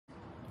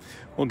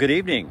Well, good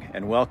evening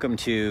and welcome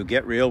to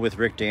Get Real with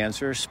Rick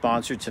Dancer,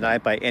 sponsored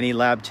tonight by Any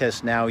Lab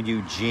Test Now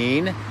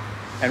Eugene.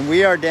 And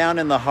we are down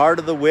in the heart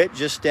of the Whit,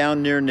 just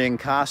down near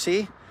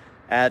Ninkasi,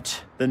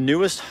 at the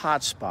newest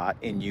hotspot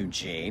in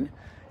Eugene.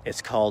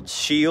 It's called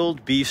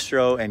Shield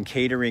Bistro and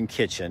Catering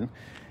Kitchen.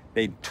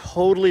 They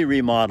totally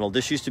remodeled.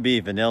 This used to be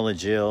Vanilla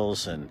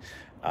Jill's and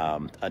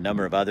a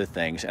number of other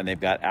things, and they've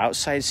got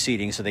outside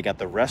seating, so they got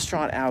the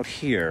restaurant out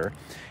here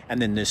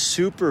and then this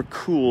super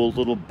cool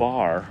little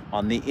bar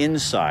on the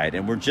inside,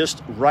 and we're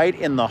just right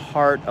in the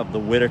heart of the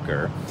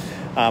Whitaker.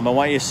 I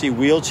want you to see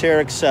wheelchair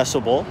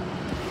accessible,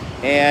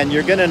 and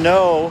you're gonna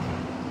know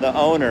the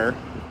owner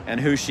and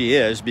who she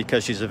is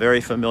because she's a very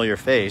familiar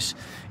face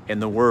in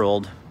the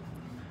world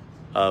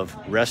of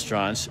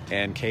restaurants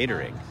and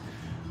catering.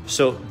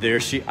 So there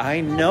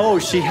I know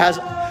she has,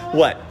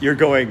 what? You're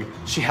going,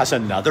 she has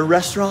another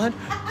restaurant?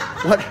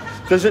 What,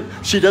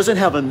 she doesn't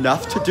have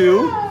enough to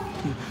do?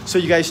 So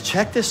you guys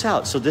check this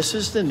out. So this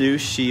is the new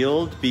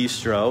Shield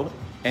Bistro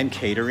and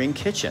Catering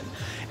Kitchen.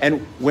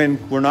 And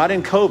when we're not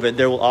in COVID,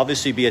 there will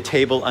obviously be a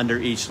table under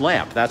each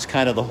lamp. That's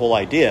kind of the whole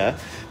idea.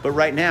 But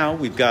right now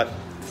we've got,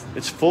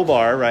 it's full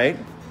bar, right?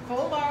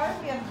 Full bar,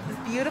 we have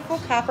this beautiful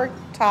copper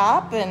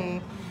top,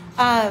 and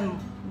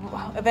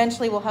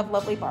eventually we'll have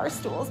lovely bar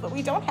stools, but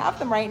we don't have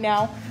them right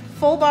now.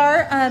 Full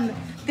bar.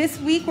 This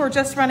week we're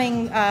just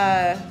running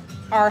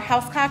our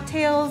house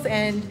cocktails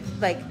and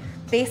like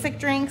basic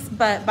drinks,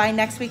 but by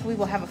next week we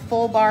will have a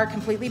full bar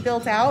completely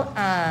built out.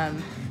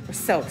 We're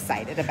so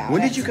excited about it.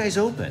 When did you guys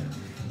open?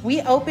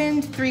 We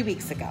opened 3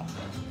 weeks ago.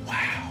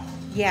 Wow.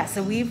 Yeah,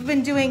 so we've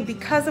been doing,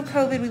 because of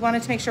COVID, we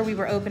wanted to make sure we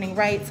were opening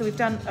right. So we've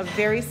done a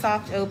very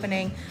soft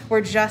opening.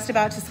 We're just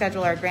about to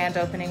schedule our grand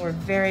opening. We're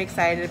very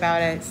excited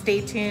about it.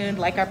 Stay tuned,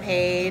 like our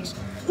page.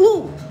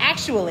 Ooh,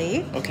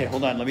 actually. Okay,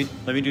 hold on. Let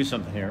me do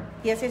something here.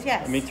 Yes.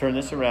 Let me turn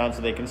this around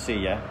so they can see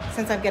you.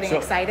 Since I'm getting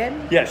excited.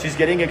 Yeah, she's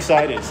getting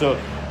excited. So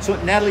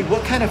Natalie,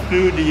 what kind of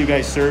food do you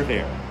guys serve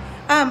here?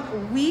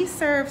 We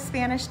serve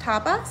Spanish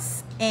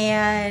tapas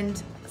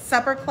and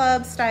supper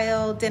club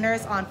style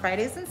dinners on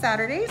Fridays and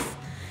Saturdays.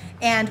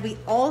 And we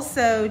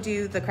also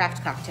do the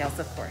craft cocktails,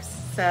 of course.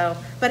 So,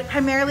 but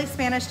primarily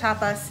Spanish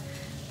tapas.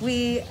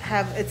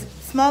 It's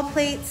small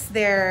plates.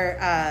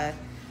 They're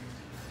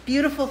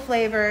beautiful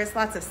flavors,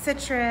 lots of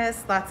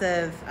citrus, lots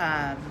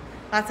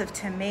of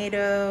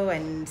tomato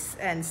and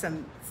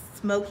some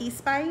smoky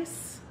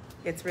spice.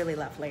 It's really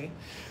lovely.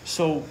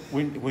 So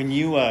when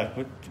you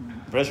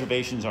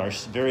reservations are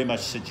very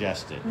much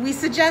suggested. We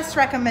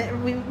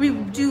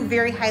do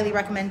very highly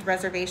recommend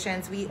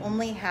reservations. We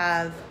only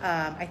have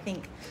I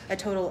think a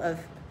total of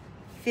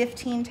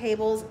 15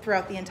 tables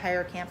throughout the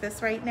entire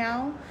campus right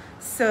now.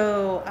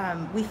 So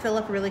we fill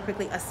up really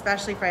quickly,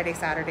 especially Friday,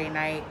 Saturday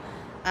night.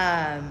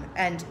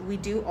 And we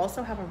do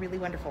also have a really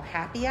wonderful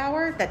happy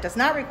hour that does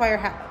not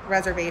require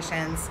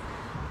reservations.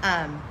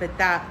 But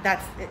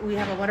we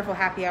have a wonderful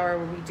happy hour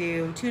where we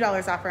do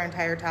 $2 off our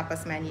entire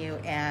tapas menu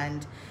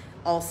and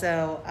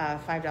also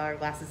 $5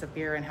 glasses of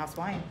beer and house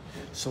wine.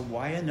 So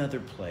why another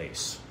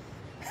place?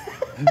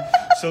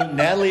 So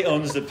Natalie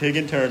owns the Pig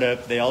and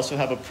Turnip. They also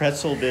have a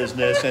pretzel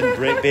business and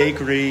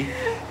bakery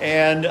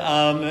and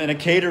a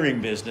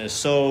catering business.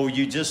 So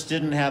you just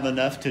didn't have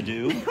enough to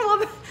do?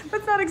 Well,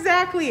 that's not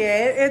exactly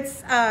it.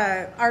 It's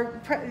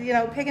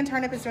Pig and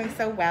Turnip is doing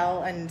so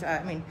well,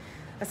 and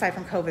aside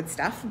from COVID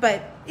stuff,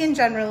 but in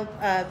general,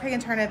 Pig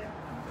and Turnip,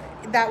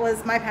 that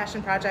was my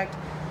passion project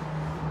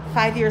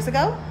 5 years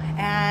ago,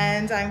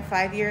 and I'm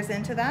 5 years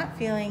into that,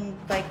 feeling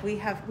like we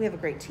have a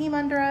great team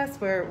under us.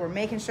 We're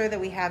making sure that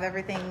we have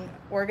everything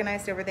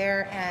organized over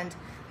there, and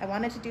I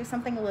wanted to do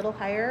something a little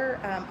higher,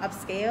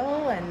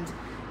 upscale, and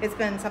it's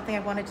been something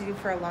I've wanted to do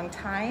for a long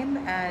time,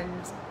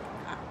 and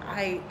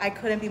I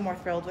couldn't be more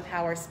thrilled with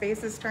how our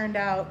space has turned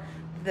out.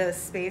 The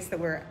space that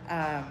we're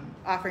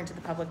offering to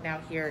the public now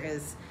here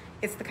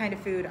it's the kind of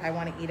food I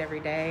want to eat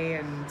every day,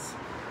 and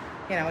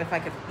if I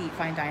could eat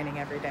fine dining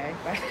every day.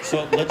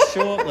 So let's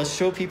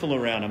show people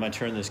around. I'm gonna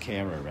turn this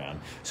camera around.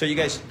 So you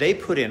guys, they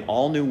put in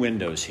all new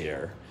windows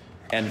here.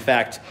 And in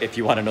fact, if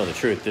you want to know the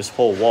truth, this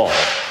whole wall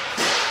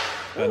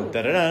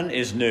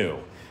is new.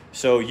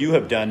 So you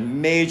have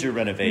done major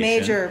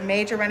renovations.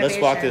 Major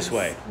renovations. Let's walk this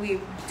way. We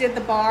did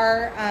the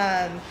bar.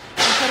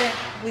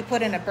 We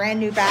put in a brand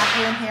new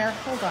bathroom here.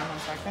 Hold on one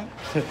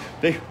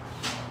second.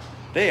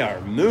 They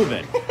are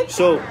moving.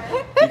 So,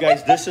 you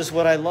guys, this is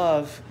what I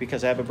love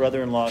because I have a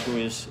brother-in-law who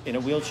is in a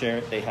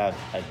wheelchair. They have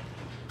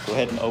go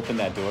ahead and open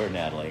that door,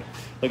 Natalie.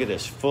 Look at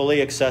this,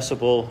 fully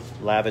accessible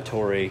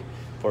lavatory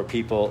for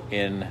people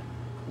in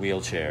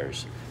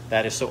wheelchairs.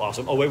 That is so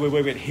awesome. Oh,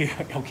 wait. Here,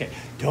 okay,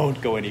 don't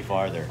go any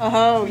farther.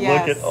 Oh,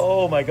 yes.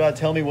 Oh my God,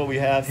 tell me what we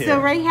have here. So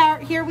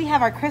right here we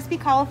have our crispy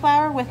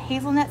cauliflower with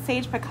hazelnut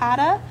sage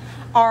piccata,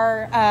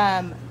 our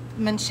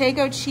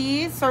manchego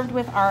cheese served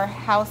with our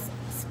house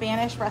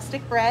Spanish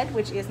rustic bread,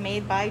 which is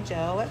made by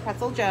Joe at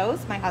Pretzel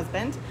Joe's, my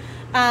husband.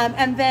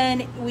 And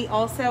then we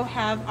also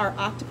have our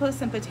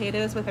octopus and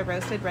potatoes with a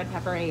roasted red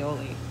pepper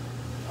aioli.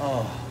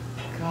 Oh,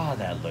 God,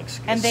 that looks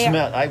good. And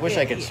I wish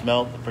I could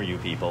smell it for you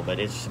people, but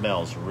it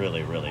smells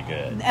really, really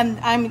good. And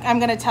I'm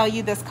going to tell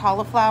you, this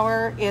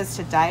cauliflower is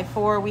to die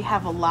for. We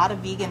have a lot of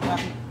vegan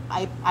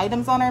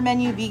items on our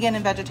menu, vegan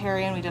and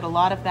vegetarian. We did a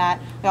lot of that.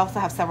 We also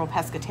have several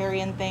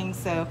pescatarian things.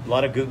 So a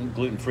lot of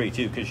gluten-free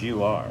too, because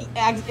you are.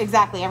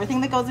 Exactly.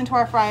 Everything that goes into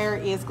our fryer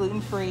is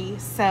gluten-free.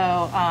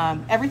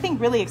 So everything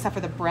really except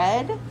for the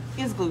bread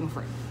is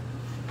gluten-free.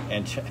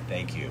 And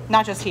thank you.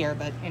 Not just here,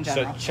 but in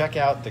general. So check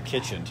out the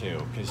kitchen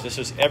too,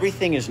 because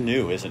everything is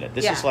new, isn't it?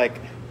 This Yeah. is like,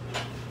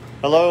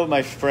 hello,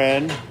 my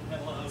friend.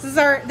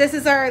 This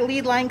is our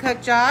lead line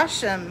cook,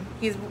 Josh.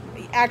 He's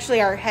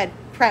actually our head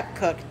prep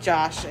cook,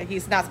 Josh.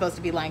 He's not supposed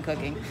to be line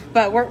cooking,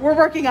 but we're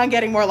working on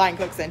getting more line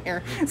cooks in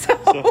here.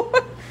 So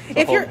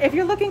if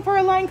you're looking for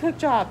a line cook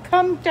job,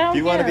 come down. If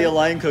you want to be a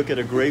line cook at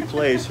a great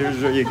place,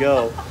 here's where you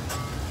go.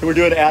 We're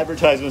doing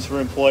advertisements for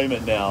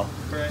employment now.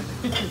 Right.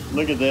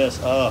 Look at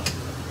this.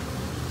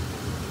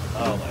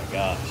 Oh my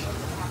gosh.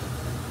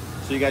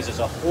 So you guys, it's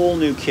a whole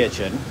new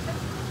kitchen,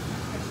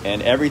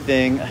 and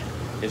everything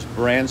is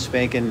brand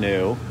spanking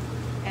new.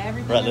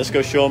 Right, let's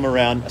go show them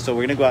around. So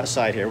we're gonna go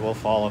outside here. We'll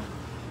follow.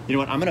 You know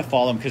what? I'm gonna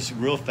follow them because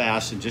real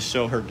fast and just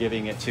show her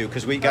giving it too.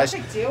 Because we guys,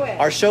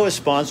 our show is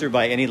sponsored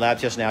by Any Lab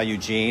Test Now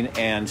Eugene,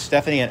 and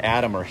Stephanie and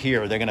Adam are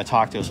here. They're gonna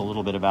talk to us a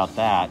little bit about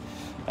that.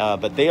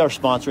 But they are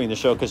sponsoring the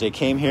show because they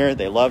came here,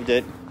 they loved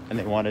it, and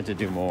they wanted to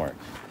do more.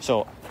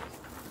 So.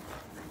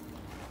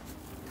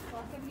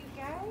 Welcome,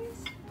 you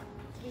guys.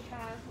 We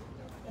have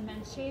the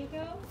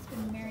manchego. It's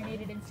been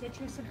marinated in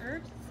citrus and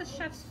herbs. It's the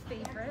chef's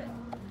favorite.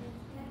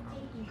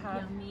 We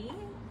have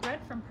bread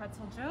from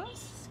Pretzel Joe's,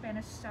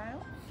 Spanish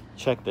style.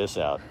 Check this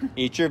out.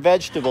 Eat your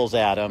vegetables,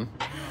 Adam.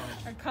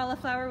 Our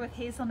cauliflower with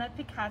hazelnut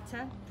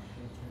piccata,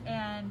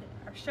 and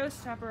our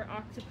showstopper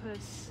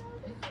octopus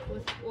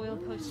with oil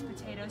poached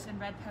potatoes and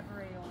red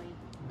pepper aioli.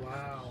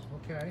 Wow.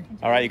 Okay.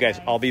 All right, you guys,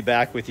 I'll be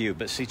back with you.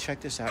 But see, check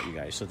this out, you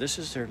guys. So this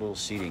is their little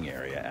seating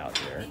area out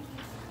there.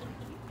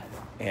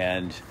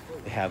 And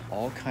they have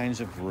all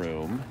kinds of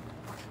room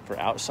for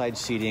outside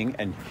seating.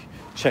 And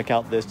check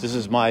out this. This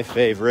is my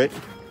favorite.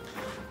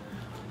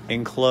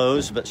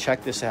 Enclosed, but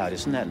check this out.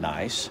 Isn't that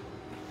nice?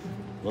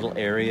 Little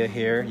area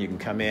here. You can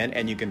come in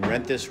and you can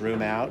rent this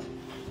room out.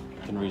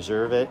 You can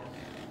reserve it.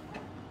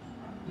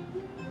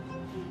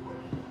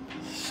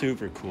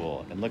 Super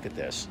cool. And look at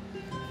this.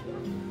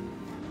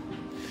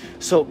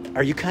 So,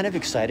 are you kind of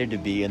excited to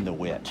be in the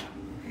Whit?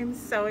 I'm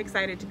so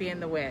excited to be in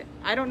the Whit.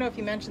 I don't know if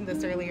you mentioned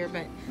this earlier,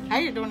 but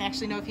I don't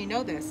actually know if you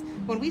know this.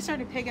 When we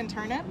started Pig and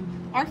Turnip,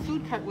 our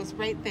food cart was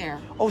right there.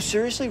 Oh,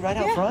 seriously? Right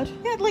out front?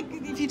 Yeah, like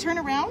if you turn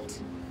around,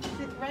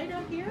 it's right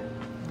out here.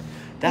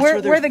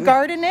 That's where the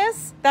garden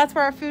is, that's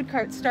where our food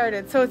cart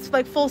started. So it's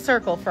like full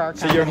circle for our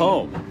company. So you're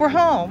home. We're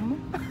home.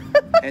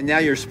 And now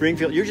you're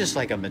Springfield. You're just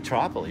like a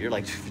metropolis. You're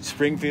like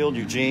Springfield,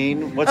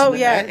 Eugene.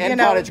 And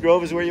Cottage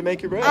Grove is where you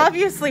make your bread.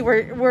 Obviously,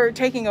 we're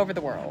taking over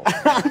the world.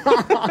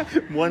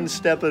 One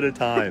step at a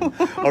time.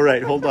 All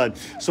right, hold on.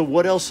 So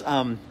what else?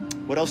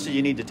 What else do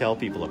you need to tell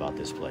people about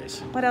this place?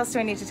 What else do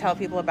I need to tell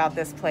people about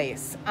this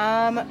place?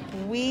 I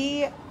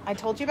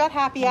told you about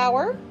happy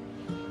hour.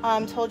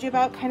 Told you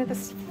about kind of the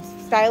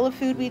style of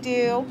food we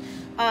do.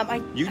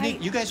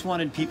 You guys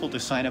wanted people to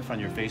sign up on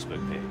your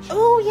Facebook page.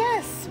 Oh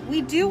yes,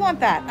 we do want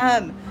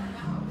that.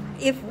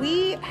 If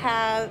we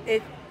have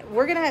it,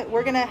 we're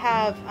gonna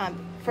have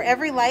for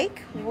every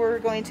like, we're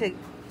going to.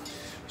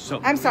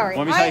 So I'm sorry.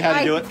 Let me tell you how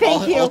to do it.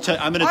 Thank you.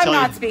 I'm going to tell you.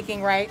 I'm not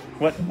speaking right.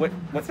 What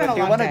they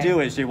want to do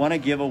is they want to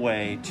give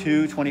away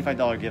 2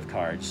 $25 gift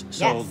cards.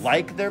 So Yes.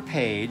 like their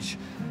page.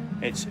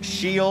 It's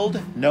Shield,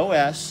 no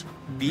S,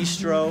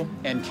 Bistro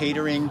and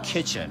Catering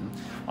Kitchen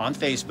on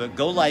Facebook.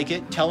 Go like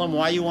it. Tell them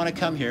why you want to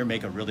come here.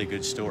 Make a really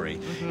good story.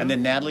 And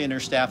then Natalie and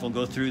her staff will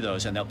go through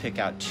those and they'll pick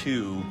out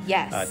 2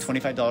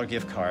 $25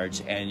 gift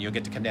cards, and you'll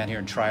get to come down here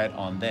and try it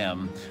on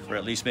them, or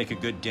at least make a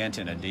good dent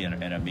in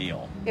a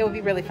meal. It will be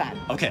really fun.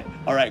 Okay.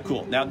 All right.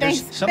 Cool. Now there's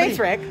somebody.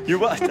 Thanks, Rick.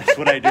 That's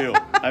what I do.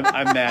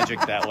 I'm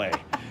magic that way.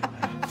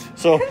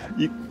 So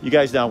you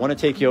guys, now I want to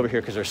take you over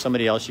here because there's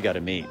somebody else you got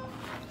to meet.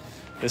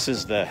 This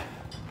is the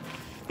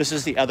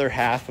other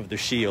half of the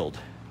Shield.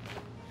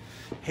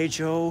 Hey,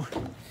 Joe.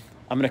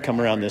 I'm going to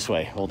come around this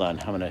way. Hold on.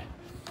 I'm going to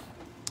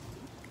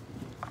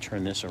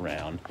turn this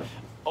around.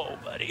 Oh,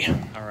 buddy.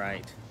 All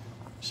right.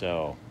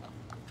 So,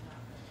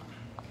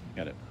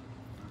 got it.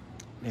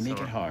 They make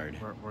it hard.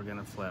 We're going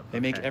to flip. They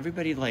make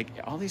everybody like,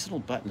 all these little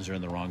buttons are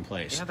in the wrong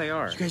place. Yeah, they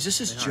are. You guys,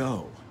 this is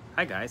Joe.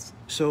 Hi, guys.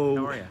 So,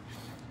 how are you?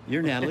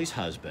 You're Natalie's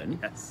husband.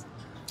 Yes.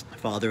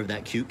 Father of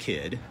that cute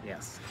kid.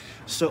 Yes.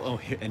 So,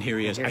 and here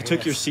he is. Here I he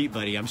took your is. seat,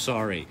 buddy. I'm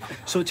sorry.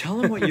 So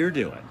tell him what you're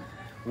doing.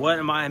 What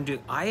am I? I'm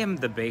doing. I am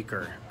the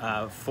baker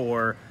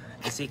for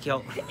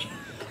Ezekiel.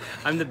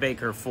 I'm the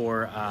baker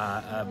for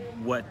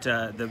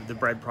the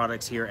bread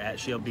products here at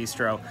Shield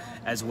Bistro,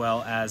 as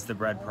well as the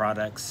bread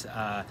products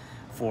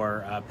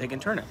for Pig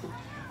and Turnip.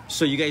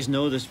 So you guys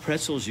know those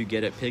pretzels you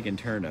get at Pig and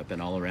Turnip and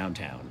all around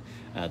town.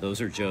 Those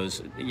are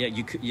Joe's. Yeah,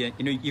 you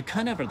know, you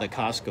kind of are the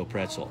Costco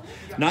pretzel,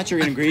 not your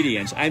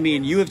ingredients. I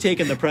mean, you have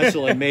taken the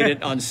pretzel and made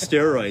it on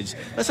steroids.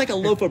 That's like a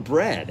loaf of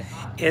bread.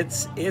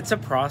 It's a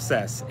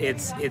process.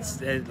 It's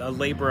a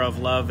labor of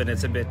love, and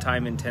it's a bit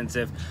time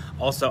intensive.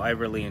 Also, I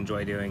really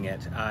enjoy doing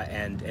it.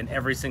 And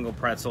every single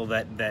pretzel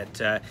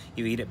that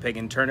you eat at Pig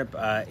and Turnip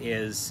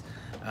is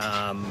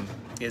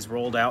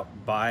rolled out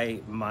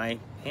by my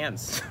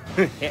hands.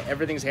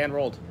 Everything's hand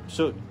rolled.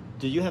 So,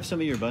 do you have some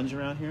of your buns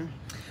around here?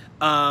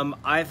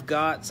 I've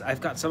got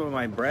some of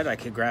my bread I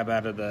could grab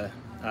out of the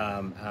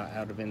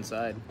out of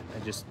inside.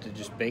 I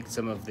just baked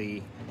some of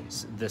the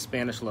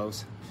Spanish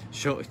loaves.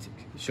 Show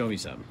me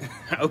some.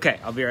 Okay,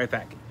 I'll be right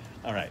back.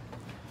 All right.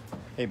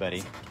 Hey,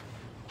 buddy.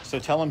 So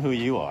tell them who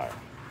you are.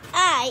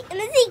 I am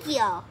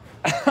Ezekiel.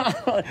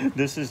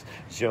 This is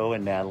Joe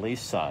and Natalie's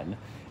son,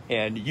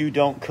 and you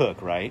don't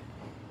cook, right?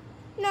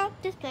 No,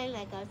 just playing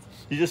Legos.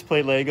 You just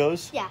play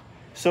Legos? Yeah.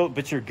 So,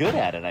 but you're good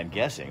at it, I'm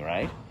guessing,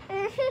 right?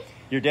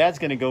 Your dad's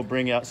going to go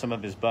bring out some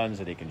of his buns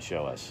that he can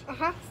show us.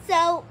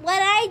 So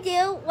what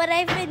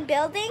I've been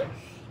building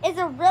is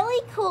a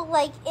really cool,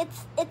 like,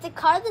 it's a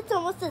car that's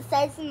almost the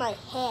size of my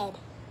head.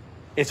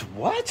 It's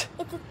what?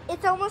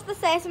 It's almost the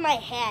size of my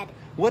head.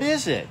 What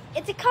is it?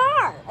 It's a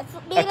car. It's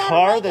made A out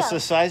car of Legos. that's the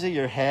size of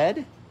your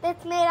head?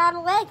 That's made out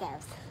of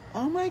Legos.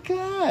 Oh my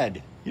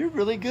God. You're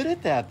really good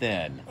at that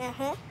then.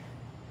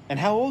 And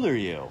how old are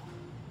you?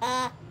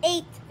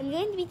 8. I'm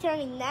going to be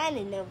turning 9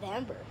 in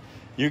November.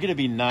 You're going to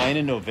be 9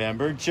 in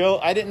November? Joe,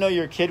 I didn't know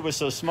your kid was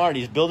so smart.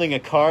 He's building a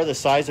car the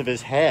size of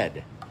his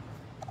head.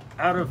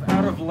 Out of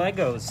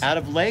Legos. Out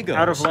of Legos?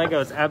 Out of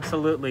Legos,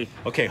 absolutely.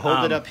 Okay,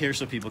 hold it up here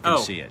so people can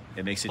see it.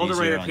 It makes it easier.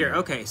 Hold it right up on here. you.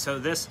 Okay, so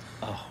this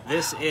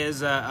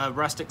is a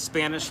rustic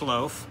Spanish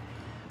loaf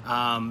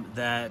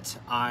that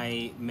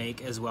I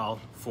make as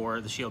well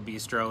for the Shield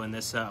Bistro, and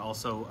this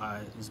also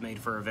is made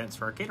for events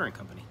for our catering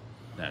company.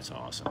 That's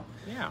awesome.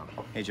 Yeah.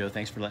 Hey, Joe,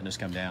 thanks for letting us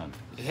come down.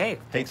 Hey,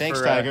 thanks,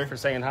 for, Tiger. for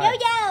saying hi.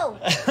 Yo-yo!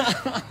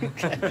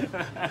 Okay.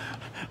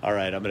 All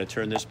right, I'm going to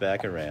turn this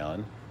back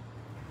around.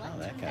 Oh,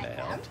 that kind of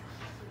helped.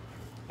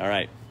 All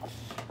right.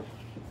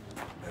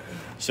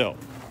 So,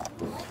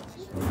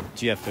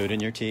 do you have food in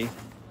your teeth?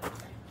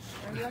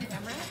 Are you on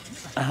camera?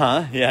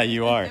 Uh-huh. Yeah,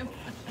 you are.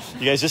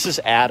 You guys, this is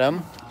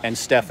Adam and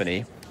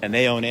Stephanie, and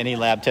they own Any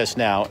Lab Test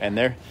Now, and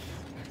they're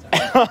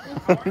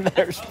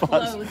they're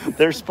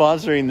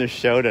sponsoring the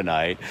show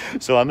tonight.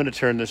 So I'm going to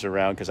turn this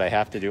around because I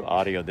have to do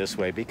audio this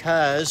way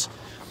because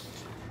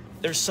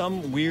there's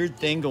some weird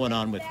thing going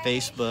on with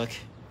Facebook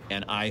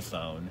and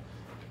iPhone,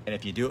 and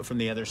if you do it from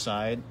the other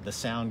side, the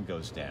sound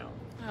goes down.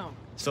 Oh.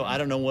 So I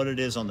don't know what it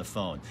is on the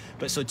phone.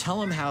 But so tell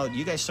them how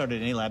you guys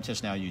started Any Lab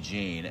Test Now,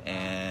 Eugene,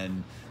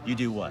 and you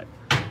do what?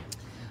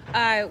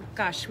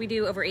 Gosh, we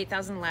do over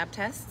 8,000 lab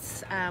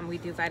tests. We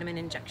do vitamin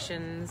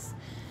injections.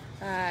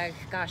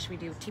 We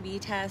do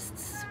TB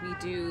tests. We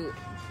do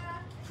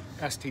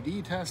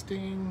STD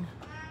testing.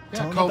 Yeah,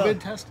 Tell 'em COVID about-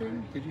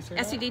 testing. Did you say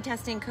STD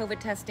testing, COVID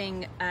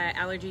testing,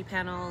 allergy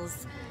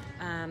panels,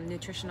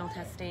 nutritional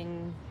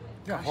testing.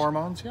 that? Yeah,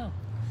 hormones. Yeah.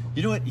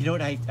 You know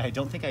what? I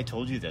don't think I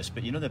told you this,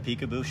 but you know the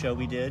Peekaboo show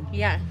we did?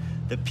 Yeah.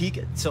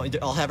 So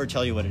I'll have her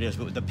tell you what it is,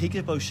 but the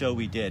Peekaboo show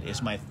we did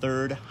is my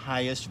 3rd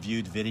highest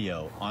viewed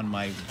video on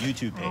my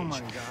YouTube page. Oh my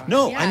gosh.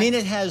 No, Yeah. I mean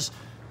it has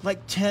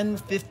like 10,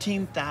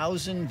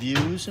 15,000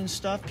 views and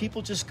stuff.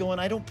 People just going,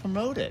 I don't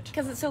promote it.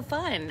 Because it's so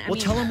fun. Well,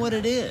 tell them what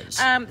it is.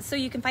 So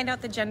you can find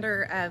out the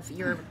gender of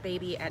your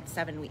baby at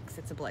 7 weeks.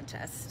 It's a blood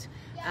test.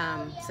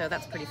 So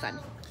that's pretty fun.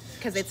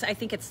 Because I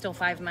think it's still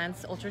 5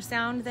 months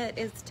ultrasound that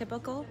is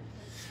typical.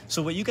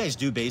 So what you guys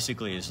do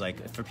basically is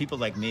like for people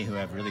like me who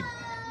have really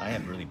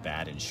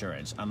bad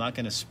insurance. I'm not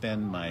going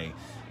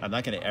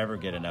to ever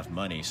get enough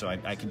money. So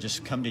I can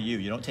just come to you.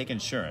 You don't take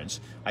insurance.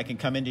 I can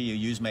come into you,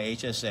 use my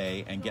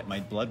HSA and get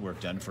my blood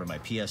work done for my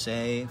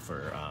PSA,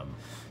 for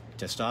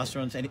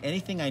testosterone,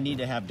 anything I need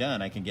to have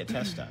done, I can get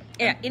tests done.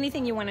 Yeah,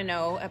 anything you want to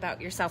know about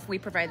yourself, we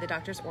provide the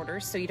doctor's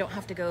orders, so you don't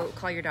have to go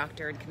call your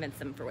doctor and convince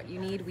them for what you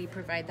need. We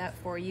provide that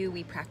for you.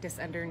 We practice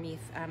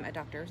underneath a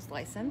doctor's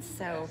license.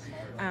 So,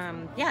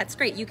 yeah, it's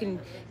great. You can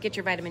get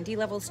your vitamin D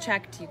levels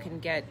checked. You can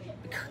get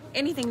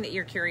anything that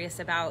you're curious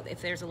about.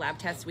 If there's a lab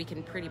test, we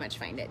can pretty much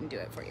find it and do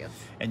it for you.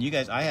 And you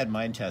guys, I had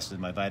mine tested,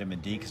 my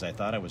vitamin D, because I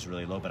thought I was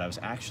really low, but I was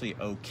actually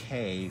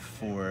okay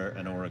for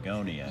an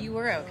Oregonian. You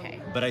were okay.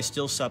 But I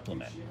still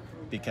supplement.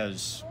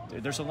 Because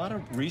there's a lot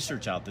of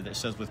research out there that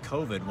says with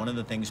COVID, one of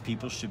the things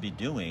people should be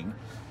doing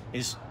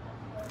is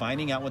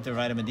finding out what their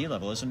vitamin D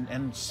level is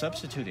and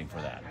substituting for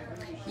that.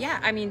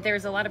 Yeah, I mean,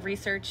 there's a lot of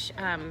research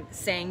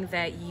saying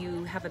that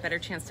you have a better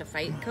chance to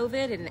fight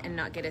COVID and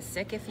not get as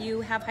sick if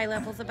you have high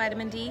levels of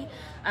vitamin D.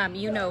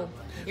 You know,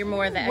 you're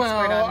more the expert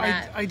on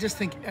that. I just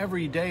think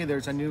every day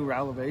there's a new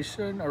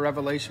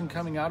revelation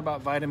coming out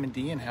about vitamin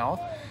D and health.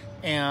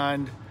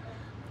 And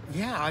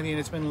yeah, I mean,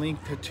 it's been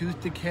linked to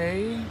tooth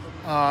decay,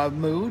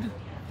 mood,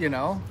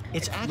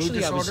 It's actually, mood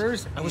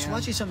disorders. I was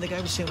watching something, the guy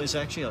was saying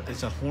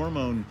it's a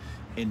hormone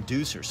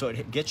inducer, so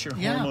it gets your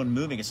hormone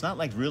moving. It's not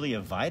like really a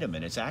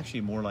vitamin. It's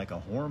actually more like a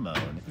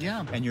hormone.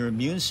 Yeah. And your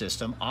immune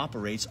system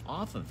operates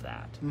off of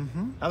that.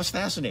 I was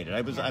fascinated.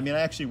 I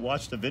actually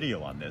watched a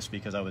video on this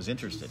because I was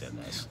interested in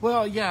this.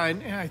 Well, yeah,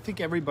 and I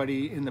think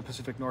everybody in the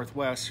Pacific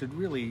Northwest should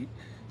really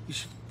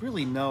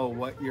know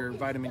what your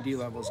vitamin D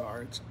levels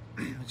are. It's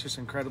just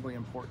incredibly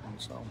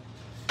important.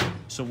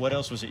 So what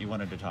else was it you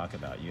wanted to talk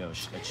about? You have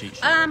a cheat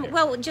sheet. Right here.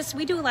 Well,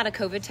 we do a lot of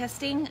COVID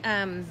testing.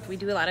 We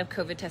do a lot of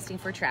COVID testing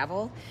for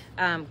travel.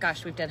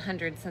 Gosh, we've done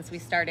hundreds since we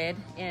started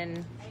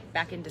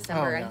back in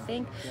December, I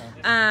think.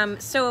 Yeah.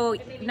 So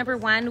number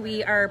one,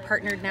 we are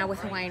partnered now with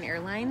Hawaiian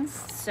Airlines.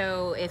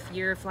 So if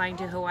you're flying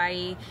to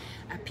Hawaii,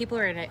 people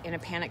are in a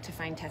panic to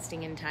find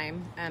testing in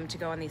time to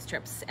go on these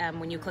trips.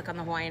 When you click on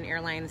the Hawaiian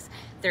Airlines,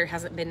 there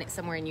hasn't been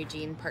somewhere in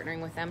Eugene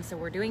partnering with them. So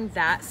we're doing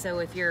that. So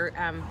if you're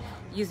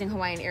using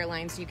Hawaiian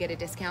Airlines, you get a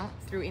discount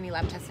through any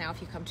lab test now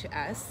if you come to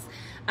us.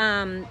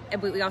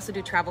 But we also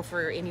do travel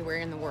for anywhere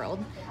in the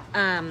world.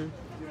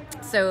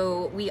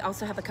 So we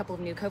also have a couple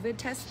of new COVID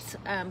tests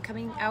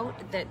coming out.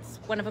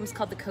 One of them is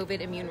called the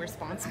COVID Immune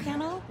Response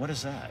Panel. What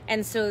is that?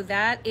 And so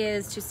that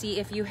is to see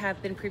if you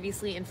have been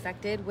previously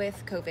infected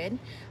with COVID.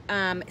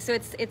 So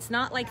it's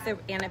not like the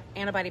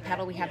antibody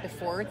panel we had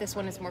before. This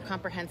one is more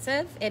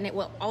comprehensive, and it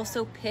will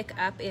also pick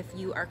up if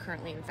you are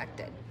currently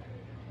infected.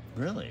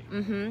 Really?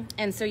 Mm-hmm.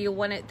 And so you'll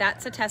want to,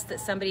 that's a test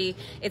that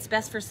it's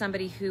best for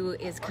somebody who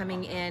is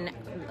coming in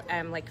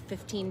like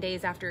 15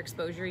 days after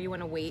exposure. You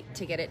want to wait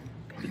to get it,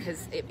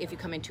 because if you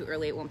come in too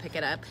early, it won't pick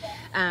it up.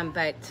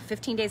 But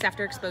 15 days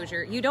after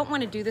exposure, you don't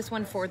want to do this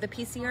one for the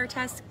PCR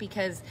test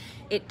because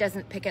it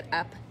doesn't pick it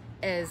up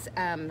as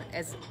I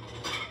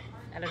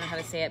don't know how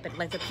to say it, but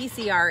like the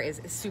PCR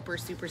is super,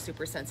 super,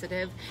 super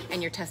sensitive,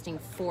 and you're testing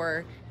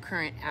for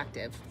current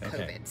active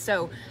COVID. Okay.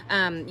 So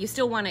you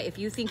still want to, if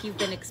you think you've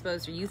been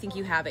exposed or you think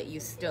you have it, you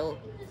still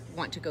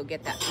want to go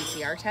get that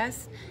PCR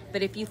test.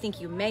 But if you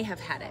think you may have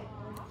had it,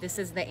 this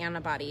is the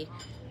antibody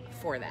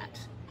for that.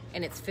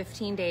 And it's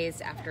 15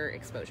 days after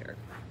exposure.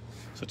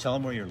 So tell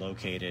them where you're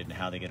located and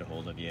how they get a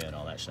hold of you and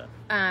all that stuff.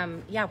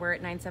 Yeah, we're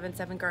at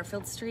 977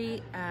 Garfield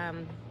Street,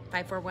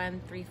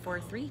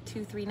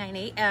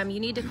 541-343-2398. You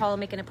need to call and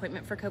make an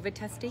appointment for COVID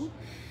testing.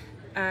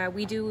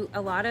 We do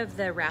a lot of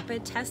the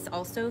rapid tests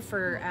also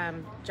for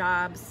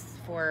jobs,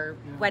 for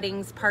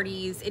weddings,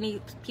 parties.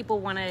 Any people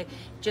want to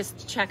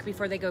just check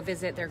before they go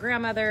visit their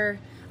grandmother.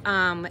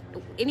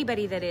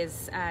 Anybody that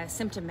is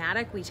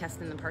symptomatic, we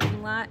test in the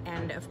parking lot,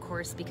 and of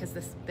course, because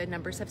the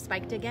numbers have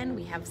spiked again,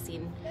 we have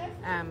seen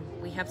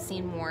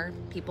more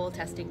people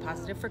testing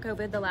positive for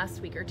COVID the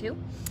last week or two.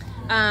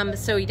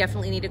 So you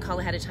definitely need to call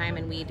ahead of time,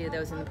 and we do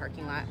those in the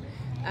parking lot.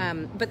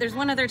 But there's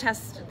one other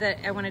test that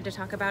I wanted to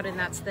talk about, and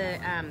that's the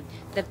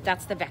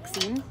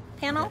vaccine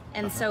panel.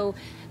 And so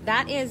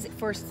that is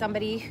for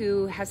somebody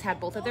who has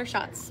had both of their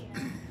shots.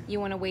 You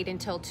want to wait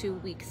until 2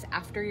 weeks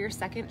after your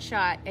second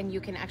shot, and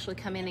you can actually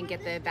come in and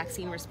get the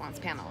vaccine response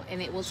panel,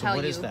 and it will tell you.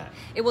 What is that?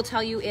 It will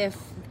tell you if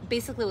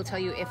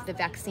the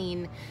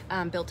vaccine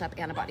built up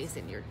antibodies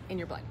in your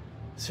blood.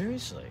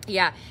 Seriously?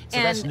 Yeah. So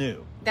and that's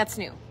new. That's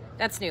new.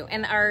 That's new.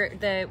 And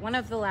one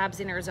of the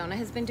labs in Arizona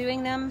has been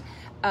doing them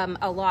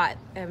a lot.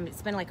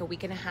 It's been like a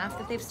week and a half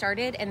that they've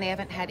started, and they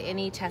haven't had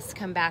any tests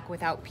come back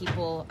without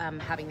people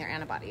having their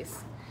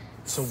antibodies.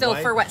 So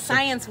for what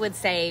science would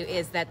say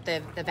is that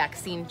the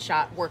vaccine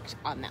shot worked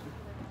on them.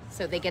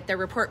 So they get their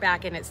report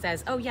back and it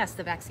says, oh yes,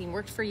 the vaccine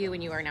worked for you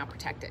and you are now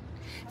protected.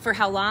 For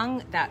how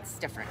long, that's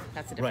different.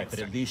 That's a different story. Right, but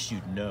at least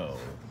you know.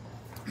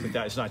 But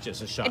it's not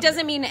just a shot. It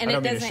doesn't mean, and I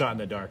don't it mean doesn't. A shot in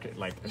the dark,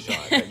 like a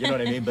shot. You know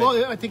what I mean? But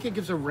well, I think it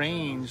gives a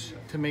range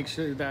to make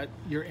sure that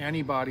your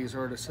antibodies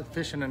are at a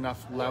sufficient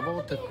enough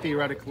level to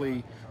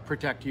theoretically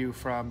protect you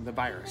from the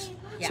virus.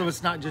 Yeah. So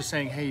it's not just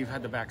saying, hey, you've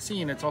had the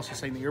vaccine. It's also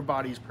saying that your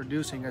body's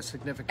producing a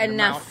significant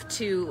enough amount,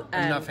 to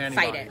enough fight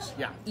antibodies. it.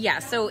 Yeah. Yeah.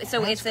 So That's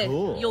it's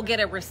cool. You'll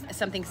get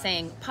something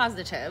saying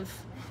positive,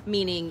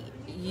 meaning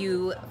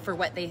you for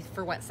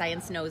what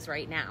science knows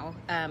right now,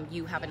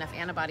 you have enough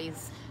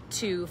antibodies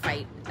to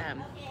fight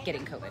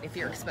getting COVID if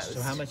you're exposed.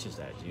 So how much is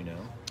that? Do you know?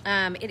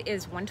 It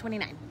is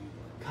 $129.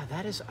 God,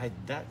 I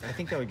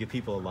think that would give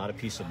people a lot of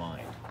peace of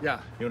mind. Yeah.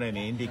 You know what I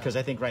mean? Because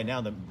I think right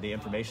now the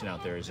information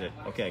out there is that,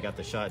 okay, I got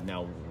the shot,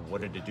 now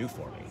what did it do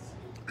for me?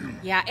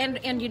 Yeah,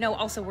 and you know,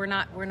 also we're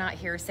not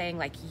here saying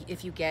like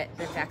if you get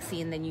the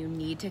vaccine then you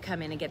need to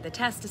come in and get the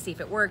test to see if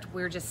it worked.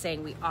 We're just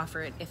saying we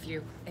offer it if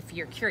you're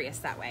curious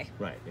that way.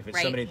 Right. If it's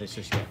right? somebody that's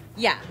just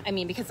yeah, I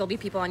mean, because there'll be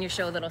people on your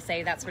show that'll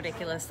say that's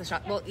ridiculous. The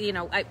shot. Well, you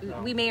know,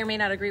 we may or may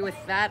not agree with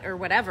that or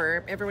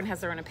whatever. Everyone has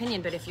their own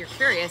opinion, but if you're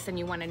curious and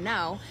you want to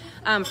know,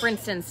 for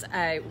instance,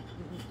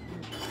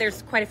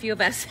 there's quite a few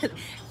of us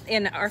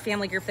in our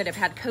family group that have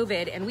had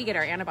COVID, and we get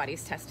our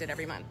antibodies tested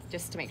every month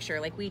just to make sure.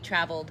 Like we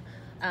traveled.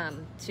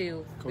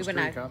 We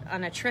went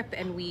on a trip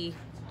and we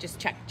just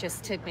checked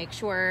just to make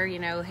sure, you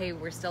know, hey,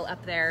 we're still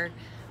up there.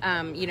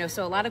 You know,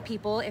 so a lot of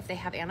people, if they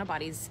have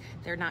antibodies,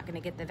 they're not going to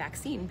get the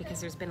vaccine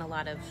because there's been a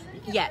lot of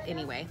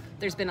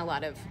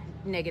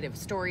negative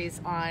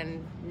stories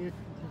on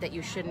that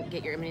you shouldn't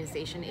get your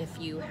immunization if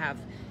you have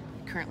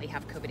currently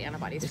have COVID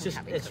antibodies from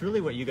having it's COVID.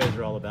 really what you guys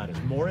are all about, is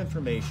more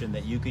information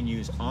that you can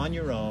use on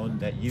your own,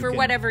 that you For can,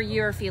 whatever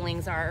your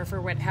feelings are, or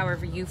for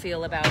however you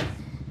feel about,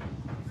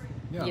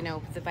 Yeah. you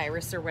know, the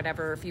virus or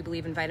whatever, if you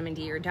believe in vitamin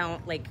D or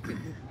don't, like,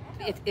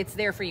 it's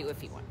there for you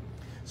if you want.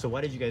 So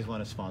why did you guys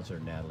want to sponsor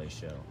Natalie's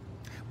show?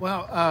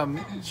 Well,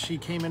 she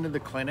came into the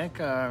clinic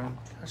a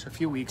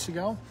few weeks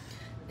ago,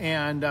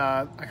 and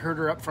I heard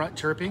her up front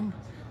chirping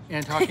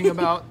and talking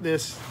about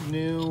this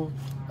new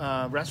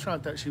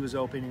restaurant that she was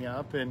opening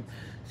up, and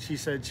she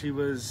said it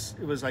was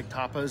like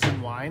tapas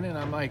and wine, and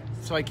I'm like,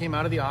 so I came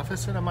out of the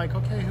office and I'm like,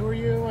 okay, who are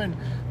you, and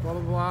blah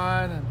blah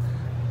blah,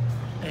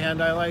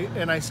 and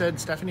I said,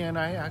 Stephanie and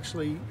I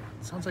actually,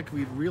 sounds like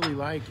we'd really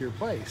like your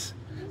place.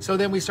 So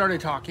then we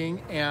started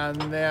talking, and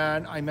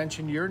then I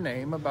mentioned your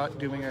name about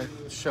doing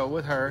a show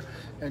with her,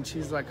 and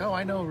she's like, oh,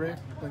 I know Rick,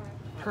 like,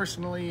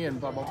 personally, and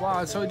blah blah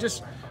blah. So it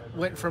just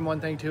went from one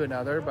thing to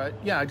another, but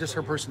yeah, just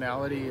her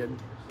personality and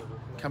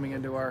coming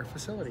into our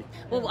facility.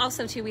 Well,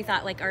 also too, we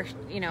thought like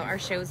our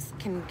shows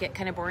can get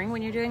kind of boring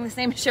when you're doing the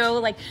same show.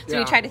 Like, so Yeah.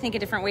 we tried to think of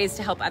different ways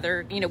to help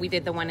other, we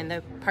did the one in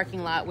the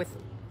parking lot with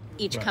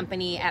each Right.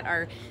 company at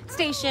our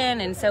station.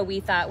 And so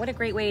we thought, what a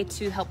great way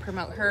to help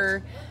promote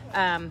her,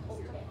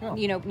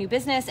 new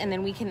business. And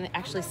then we can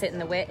actually sit in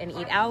the Whit and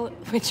eat out,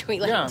 which we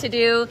like Yeah. to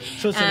do.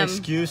 So it's an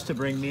excuse to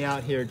bring me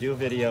out here, do a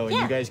video, and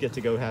Yeah. you guys get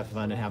to go have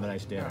fun and have a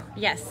nice dinner.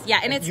 Yes. Yeah.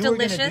 And it's you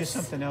delicious. were going to do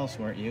something else,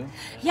 weren't you?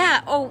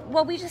 Yeah. Oh,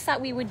 well, we just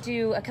thought we would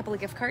do a couple of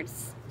gift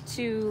cards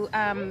to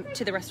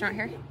the restaurant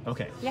here.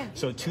 Okay. Yeah.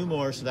 So 2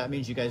 more. So that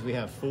means we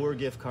have 4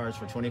 gift cards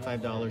for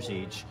 $25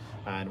 each.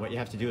 And what you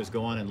have to do is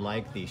go on and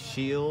like the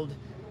Shield,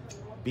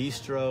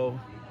 Bistro,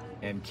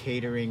 and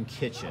Catering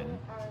Kitchen.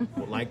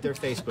 Like their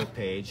Facebook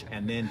page,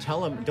 and then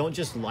tell them, don't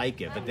just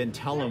like it, but then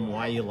tell them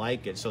why you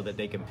like it, so that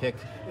they can pick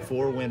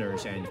 4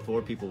 winners, and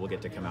 4 people will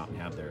get to come out and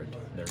have their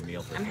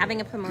meal for I'm free. having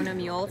a Pomona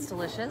mule. It's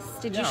delicious.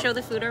 Did you Yeah. show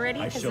the food already?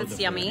 I Because showed it's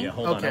the yummy. food. Yeah,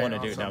 hold on. Okay, I want to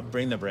do it now. awesome.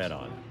 Bring the bread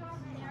on.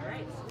 All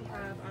right, so we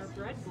have our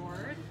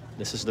breadboard.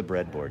 This is the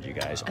breadboard, you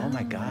guys. Oh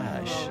my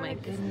gosh. Oh my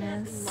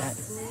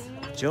goodness.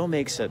 Joe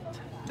makes it.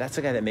 That's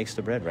the guy that makes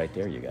the bread right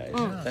there, you guys.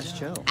 That's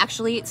Joe.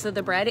 Actually, so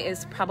the bread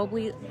is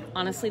probably,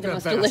 honestly, the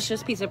most best.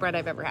 delicious piece of bread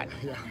I've ever had.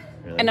 Yeah.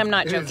 Really? And I'm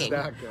not It is joking.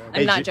 that good.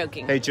 I'm not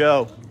joking. Hey,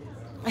 Joe.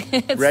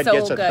 It's Bread so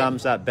gets a good.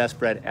 thumbs up. Best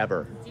bread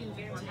ever.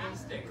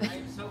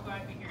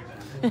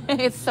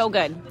 It's so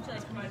good. Would you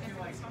like me to go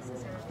for the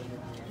sauces,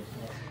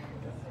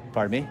 or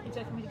Pardon me? would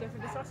you like me to go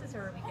for the sauces, or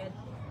are we good?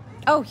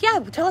 Oh, yeah.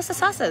 Tell us the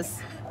sauces.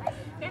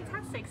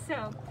 Fantastic.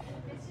 So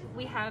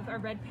we have our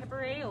red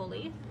pepper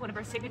aioli, one of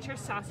our signature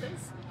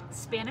sauces,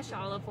 Spanish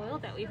olive oil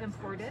that we've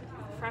imported,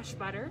 fresh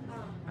butter,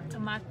 our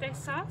tomate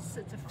sauce,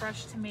 it's a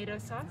fresh tomato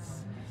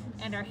sauce,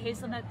 and our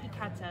hazelnut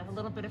piccata, a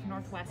little bit of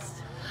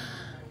Northwest.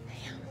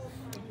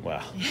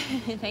 Wow.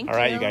 Thank All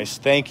right, you guys.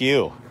 Thank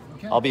you.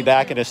 I'll be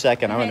back in a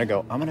second. I'm Okay.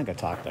 gonna go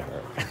talk to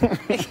her.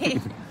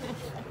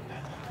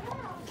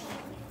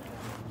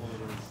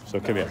 So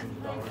come here.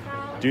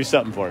 Do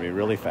something for me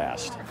really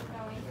fast.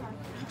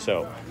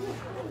 So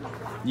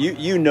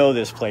you know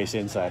this place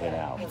inside and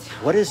out.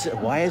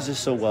 Why is this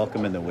so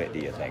welcome in the Whit, do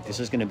you think? This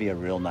is going to be a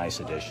real nice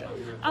addition.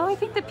 Oh, I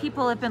think that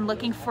people have been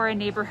looking for a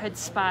neighborhood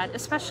spot,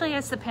 especially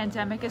as the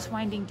pandemic is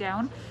winding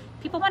down.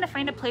 People want to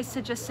find a place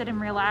to just sit and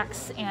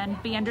relax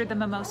and be under the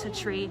mimosa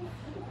tree.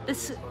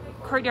 This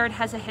courtyard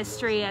has a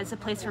history as a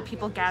place where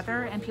people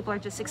gather, and people are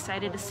just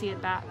excited to see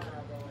it back.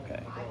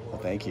 Okay.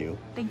 Well, thank you.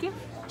 Thank you.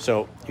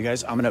 So you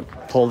guys, I'm going to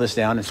pull this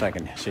down so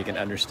you can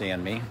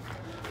understand me.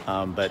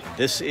 But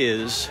this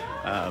is,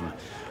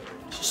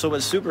 so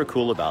what's super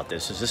cool about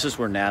this is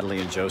where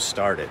Natalie and Joe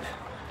started.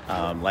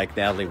 Like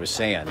Natalie was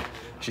saying,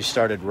 she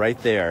started right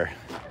there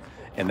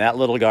in that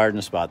little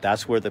garden spot.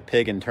 That's where the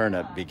pig and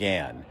turnip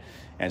began.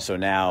 And so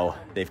now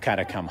they've kind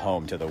of come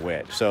home to the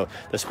Whit. So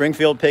the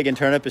Springfield Pig and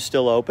Turnip is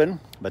still open,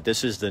 but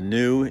this is the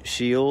new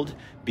Shield,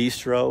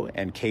 Bistro,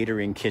 and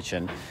Catering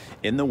Kitchen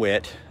in the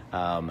Whit.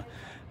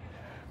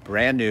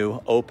 Brand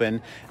new,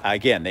 open.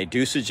 Again, they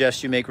do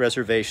suggest you make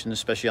reservations,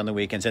 especially on the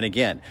weekends. And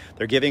again,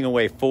 they're giving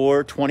away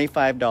 4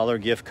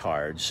 $25 gift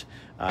cards.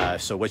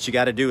 So what you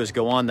got to do is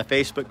go on the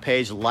Facebook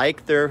page,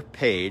 like their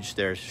page,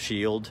 their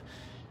Shield,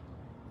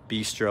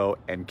 Bistro,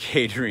 and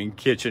Catering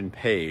Kitchen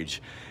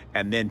page,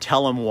 and then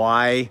tell them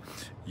why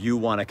you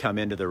want to come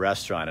into the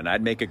restaurant. And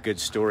I'd make a good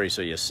story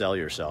so you sell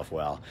yourself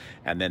well.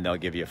 And then they'll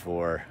give you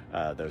 4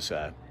 those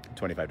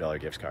 $25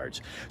 gift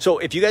cards. So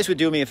if you guys would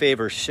do me a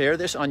favor, share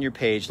this on your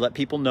page, let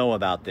people know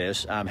about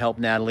this, help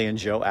Natalie and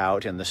Joe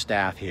out and the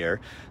staff here.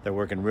 They're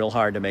working real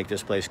hard to make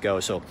this place go.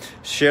 So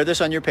share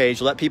this on your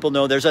page, let people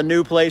know there's a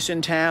new place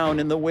in town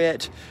in the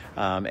Whit,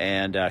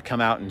 and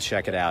come out and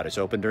check it out. It's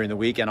open during the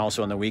week and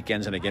also on the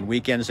weekends. And again,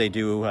 weekends they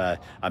do a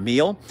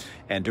meal,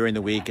 and during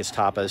the week it's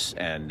tapas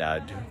and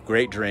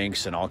great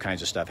drinks and all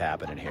kinds of stuff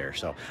happening here.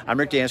 So I'm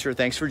Rick Dancer.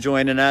 Thanks for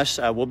joining us.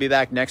 We'll be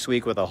back next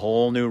week with a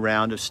whole new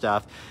round of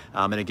stuff.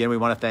 And again, again, we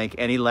want to thank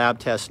Any Lab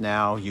Test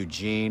Now,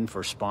 Eugene,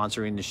 for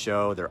sponsoring the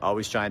show. They're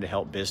always trying to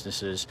help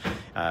businesses,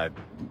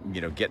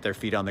 get their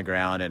feet on the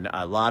ground. And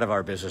a lot of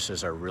our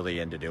businesses are really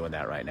into doing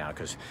that right now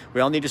because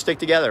we all need to stick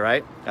together,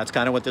 right? That's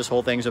kind of what this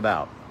whole thing's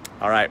about.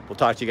 All right, we'll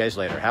talk to you guys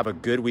later. Have a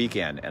good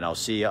weekend, and I'll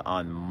see you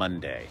on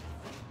Monday.